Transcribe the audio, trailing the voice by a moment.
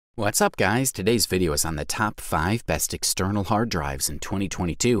What's up, guys? Today's video is on the top 5 best external hard drives in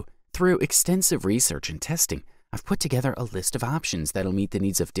 2022. Through extensive research and testing, I've put together a list of options that'll meet the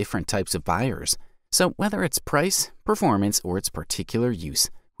needs of different types of buyers. So whether it's price, performance, or its particular use,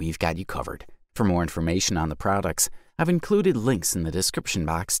 we've got you covered. For more information on the products, I've included links in the description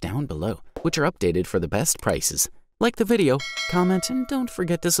box down below, which are updated for the best prices. Like the video, comment, and don't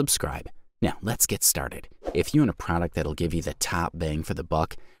forget to subscribe. Now, let's get started. If you want a product that'll give you the top bang for the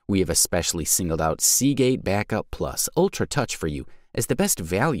buck, we have especially singled out Seagate Backup Plus Ultra Touch for you as the best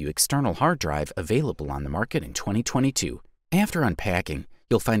value external hard drive available on the market in 2022. After unpacking,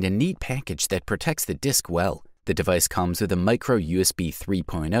 you'll find a neat package that protects the disk well. The device comes with a micro USB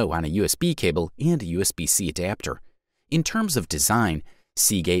 3.0 on a USB cable and a USB-C adapter. In terms of design,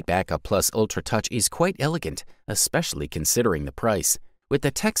 Seagate Backup Plus Ultra Touch is quite elegant, especially considering the price. With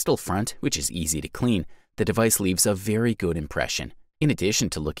the textile front, which is easy to clean, the device leaves a very good impression. In addition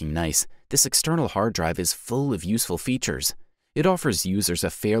to looking nice, this external hard drive is full of useful features. It offers users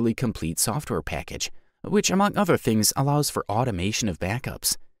a fairly complete software package, which among other things allows for automation of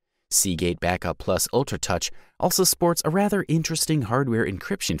backups. Seagate Backup Plus Ultra Touch also sports a rather interesting hardware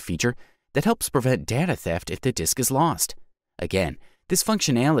encryption feature that helps prevent data theft if the disk is lost. Again, this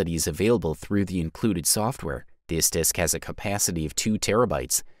functionality is available through the included software. This disk has a capacity of 2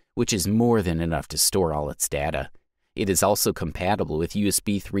 terabytes, which is more than enough to store all its data. It is also compatible with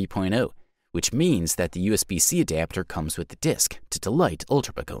USB 3.0, which means that the USB-C adapter comes with the disk to delight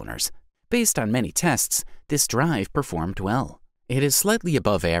Ultrabook owners. Based on many tests, this drive performed well. It is slightly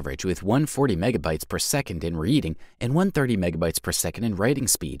above average with 140 megabytes per second in reading and 130 megabytes per second in writing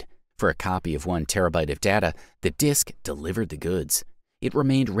speed. For a copy of 1 terabyte of data, the disk delivered the goods. It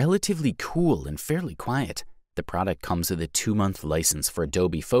remained relatively cool and fairly quiet. The product comes with a 2-month license for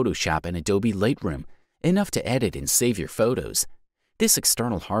Adobe Photoshop and Adobe Lightroom, enough to edit and save your photos. This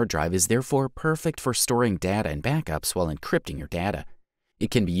external hard drive is therefore perfect for storing data and backups while encrypting your data.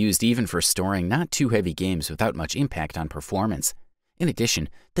 It can be used even for storing not too heavy games without much impact on performance. In addition,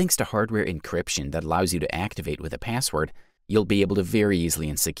 thanks to hardware encryption that allows you to activate with a password, you'll be able to very easily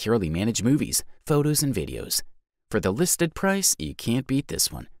and securely manage movies, photos, and videos. For the listed price, you can't beat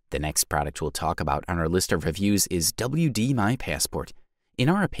this one. The next product we'll talk about on our list of reviews is WD My Passport. In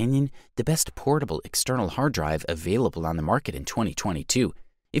our opinion, the best portable external hard drive available on the market in 2022.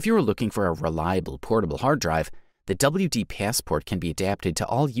 If you are looking for a reliable portable hard drive, the WD Passport can be adapted to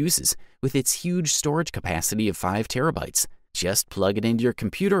all uses with its huge storage capacity of 5 terabytes. Just plug it into your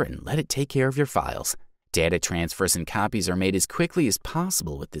computer and let it take care of your files. Data transfers and copies are made as quickly as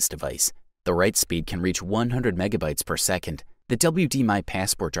possible with this device. The write speed can reach 100 megabytes per second. The WD My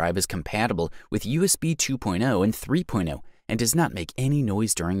Passport drive is compatible with USB 2.0 and 3.0 and does not make any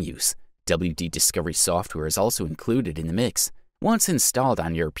noise during use. WD Discovery software is also included in the mix. Once installed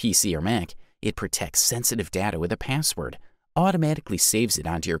on your PC or Mac, it protects sensitive data with a password, automatically saves it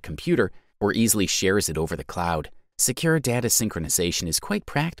onto your computer, or easily shares it over the cloud. Secure data synchronization is quite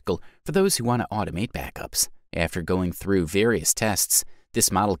practical for those who want to automate backups. After going through various tests,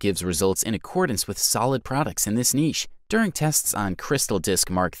 this model gives results in accordance with solid products in this niche. During tests on Crystal Disk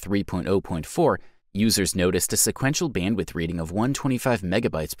Mark 3.0.4, users noticed a sequential bandwidth reading of 125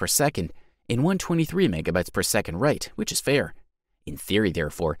 megabytes per second and 123 megabytes per second write, which is fair. In theory,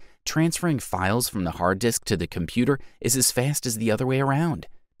 therefore, transferring files from the hard disk to the computer is as fast as the other way around.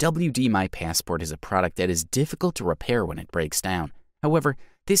 WD My Passport is a product that is difficult to repair when it breaks down. However,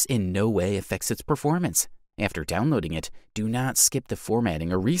 this in no way affects its performance. After downloading it, do not skip the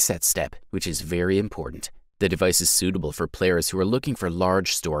formatting or reset step, which is very important. The device is suitable for players who are looking for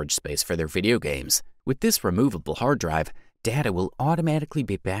large storage space for their video games. With this removable hard drive, data will automatically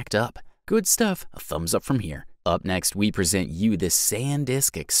be backed up. Good stuff, a thumbs up from here. Up next, we present you the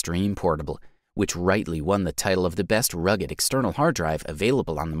SanDisk Extreme Portable, which rightly won the title of the best rugged external hard drive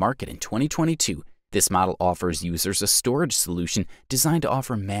available on the market in 2022. This model offers users a storage solution designed to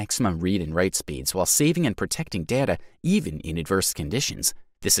offer maximum read and write speeds while saving and protecting data even in adverse conditions.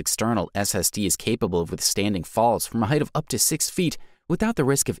 This external SSD is capable of withstanding falls from a height of up to 6 feet without the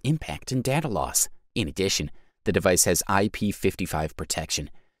risk of impact and data loss. In addition, the device has IP55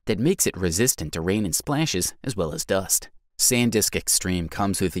 protection that makes it resistant to rain and splashes as well as dust. SanDisk Extreme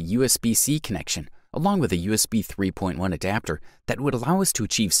comes with a USB-C connection along with a USB 3.1 adapter that would allow us to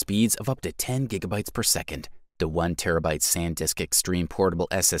achieve speeds of up to 10 gigabytes per second. The 1 terabyte SanDisk Extreme Portable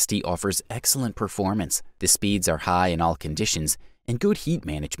SSD offers excellent performance. The speeds are high in all conditions, and good heat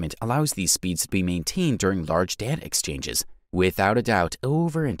management allows these speeds to be maintained during large data exchanges. Without a doubt,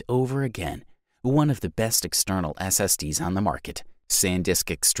 over and over again, one of the best external SSDs on the market. SanDisk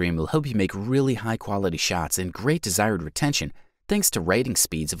Extreme will help you make really high-quality shots and great desired retention thanks to writing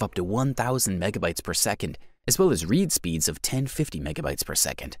speeds of up to 1,000 megabytes per second, as well as read speeds of 1050 megabytes per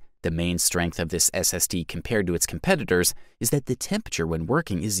second. The main strength of this SSD compared to its competitors is that the temperature when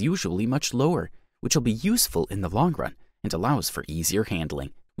working is usually much lower, which will be useful in the long run and allows for easier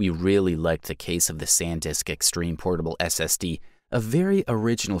handling. We really liked the case of the SanDisk Extreme Portable SSD, a very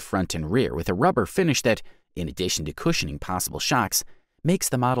original front and rear with a rubber finish that, in addition to cushioning possible shocks, makes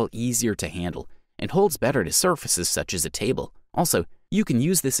the model easier to handle and holds better to surfaces such as a table. Also, you can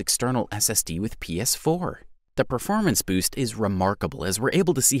use this external SSD with PS4. The performance boost is remarkable as we're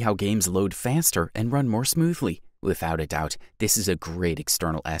able to see how games load faster and run more smoothly. Without a doubt, this is a great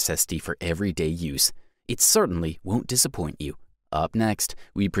external SSD for everyday use. It certainly won't disappoint you. Up next,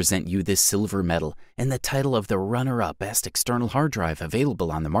 we present you this silver medal and the title of the runner-up best external hard drive available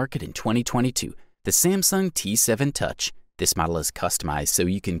on the market in 2022, the Samsung T7 Touch. This model is customized so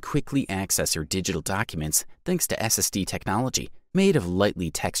you can quickly access your digital documents thanks to SSD technology. Made of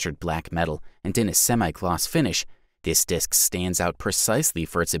lightly textured black metal and in a semi-gloss finish, this disc stands out precisely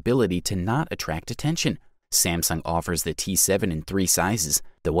for its ability to not attract attention. Samsung offers the T7 in 3 sizes.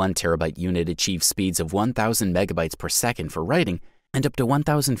 The 1TB unit achieves speeds of 1,000 megabytes per second for writing and up to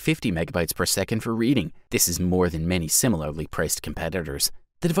 1,050 megabytes per second for reading. This is more than many similarly priced competitors.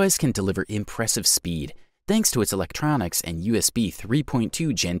 The device can deliver impressive speed thanks to its electronics and USB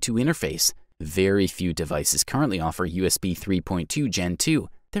 3.2 Gen 2 interface. Very few devices currently offer USB 3.2 Gen 2.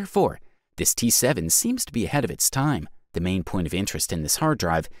 Therefore, this T7 seems to be ahead of its time. The main point of interest in this hard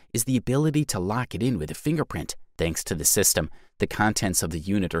drive is the ability to lock it in with a fingerprint. Thanks to the system, the contents of the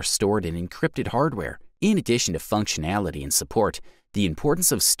unit are stored in encrypted hardware. In addition to functionality and support, the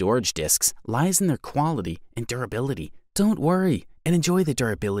importance of storage disks lies in their quality and durability. Don't worry and enjoy the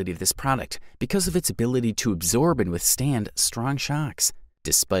durability of this product because of its ability to absorb and withstand strong shocks.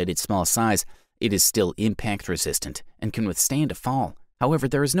 Despite its small size, it is still impact resistant and can withstand a fall. However,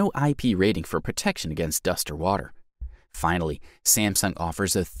 there is no IP rating for protection against dust or water. Finally, Samsung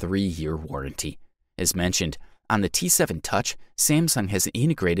offers a 3-year warranty. As mentioned, on the T7 Touch, Samsung has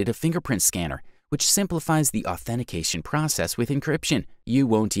integrated a fingerprint scanner, which simplifies the authentication process with encryption. You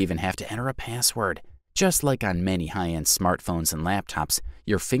won't even have to enter a password. Just like on many high-end smartphones and laptops,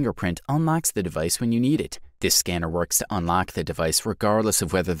 your fingerprint unlocks the device when you need it. This scanner works to unlock the device regardless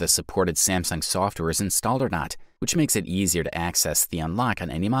of whether the supported Samsung software is installed or not, which makes it easier to access the unlock on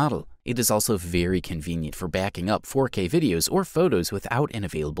any model. It is also very convenient for backing up 4K videos or photos without an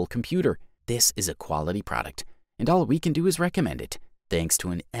available computer. This is a quality product, and all we can do is recommend it. Thanks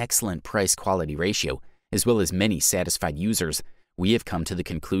to an excellent price-quality ratio, as well as many satisfied users, we have come to the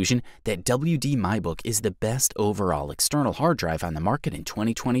conclusion that WD MyBook is the best overall external hard drive on the market in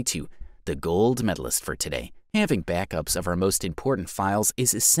 2022, the gold medalist for today. Having backups of our most important files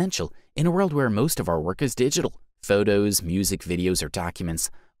is essential in a world where most of our work is digital. Photos, music, videos, or documents,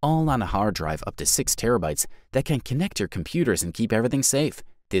 all on a hard drive up to 6 terabytes that can connect your computers and keep everything safe.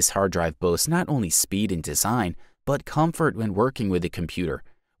 This hard drive boasts not only speed and design, but comfort when working with a computer,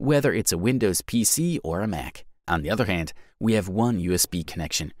 whether it's a Windows PC or a Mac. On the other hand, we have one USB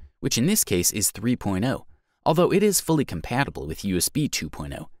connection, which in this case is 3.0, although it is fully compatible with USB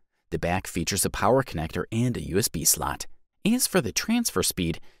 2.0. The back features a power connector and a USB slot. As for the transfer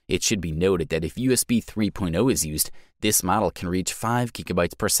speed, it should be noted that if USB 3.0 is used, this model can reach 5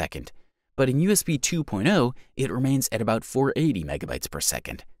 gigabytes per second. But in USB 2.0, it remains at about 480 megabytes per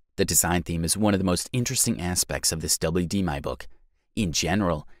second. The design theme is one of the most interesting aspects of this WD MyBook. In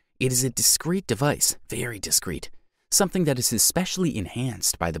general, it is a discrete device, very discrete, something that is especially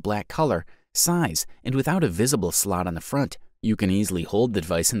enhanced by the black color, size, and without a visible slot on the front. You can easily hold the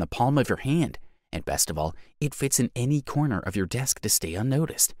device in the palm of your hand, and best of all, it fits in any corner of your desk to stay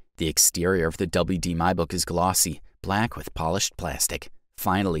unnoticed. The exterior of the WD MyBook is glossy, black with polished plastic.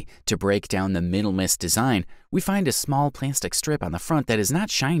 Finally, to break down the minimalist design, we find a small plastic strip on the front that is not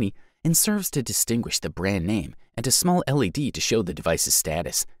shiny and serves to distinguish the brand name, and a small LED to show the device's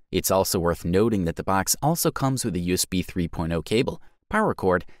status. It's also worth noting that the box also comes with a USB 3.0 cable, power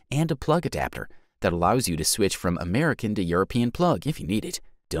cord, and a plug adapter that allows you to switch from American to European plug if you need it.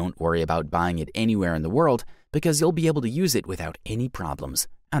 Don't worry about buying it anywhere in the world because you'll be able to use it without any problems.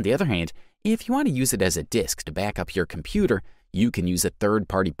 On the other hand, if you want to use it as a disk to back up your computer, you can use a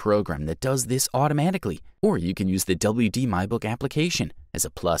third-party program that does this automatically, or you can use the WD MyBook application. As a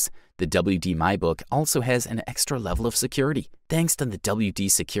plus, the WD MyBook also has an extra level of security. Thanks to the WD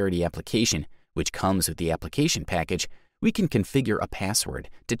Security application, which comes with the application package, we can configure a password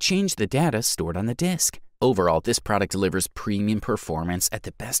to change the data stored on the disk. Overall, this product delivers premium performance at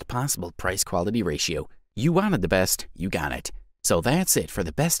the best possible price-quality ratio. You wanted the best, you got it. So that's it for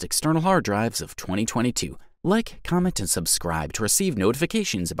the best external hard drives of 2022. Like, comment, and subscribe to receive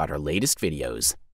notifications about our latest videos.